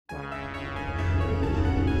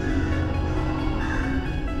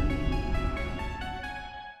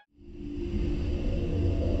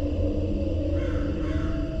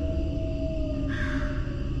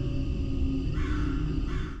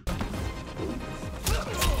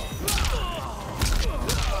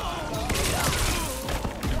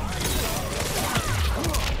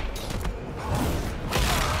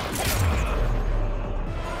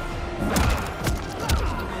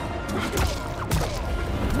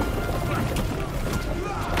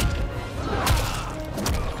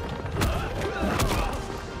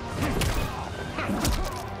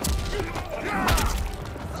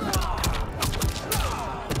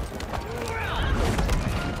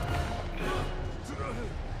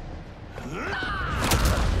My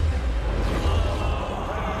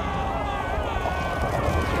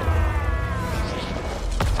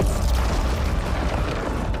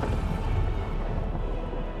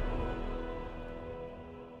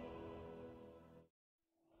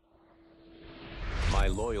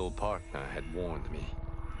loyal partner had warned me.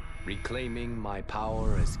 Reclaiming my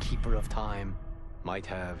power as Keeper of Time might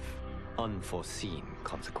have unforeseen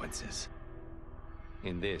consequences.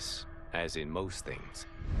 In this, as in most things,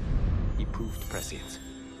 he proved prescient.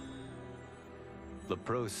 The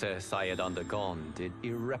process I had undergone did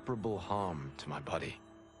irreparable harm to my body.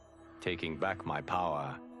 Taking back my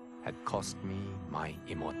power had cost me my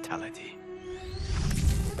immortality.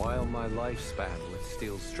 While my lifespan would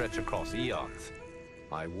still stretch across eons,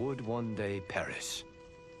 I would one day perish.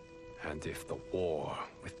 And if the war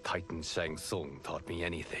with Titan Shang Tsung taught me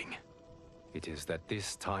anything, it is that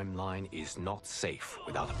this timeline is not safe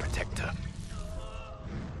without a protector.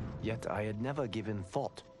 Yet I had never given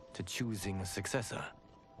thought to choosing a successor.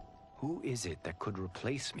 Who is it that could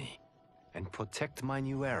replace me and protect my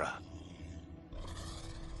new era?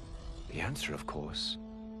 The answer, of course,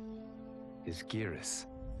 is Geras.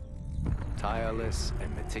 Tireless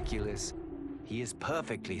and meticulous, he is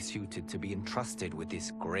perfectly suited to be entrusted with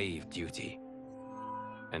this grave duty.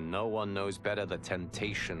 And no one knows better the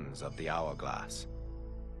temptations of the hourglass.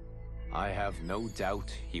 I have no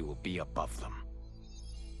doubt he will be above them.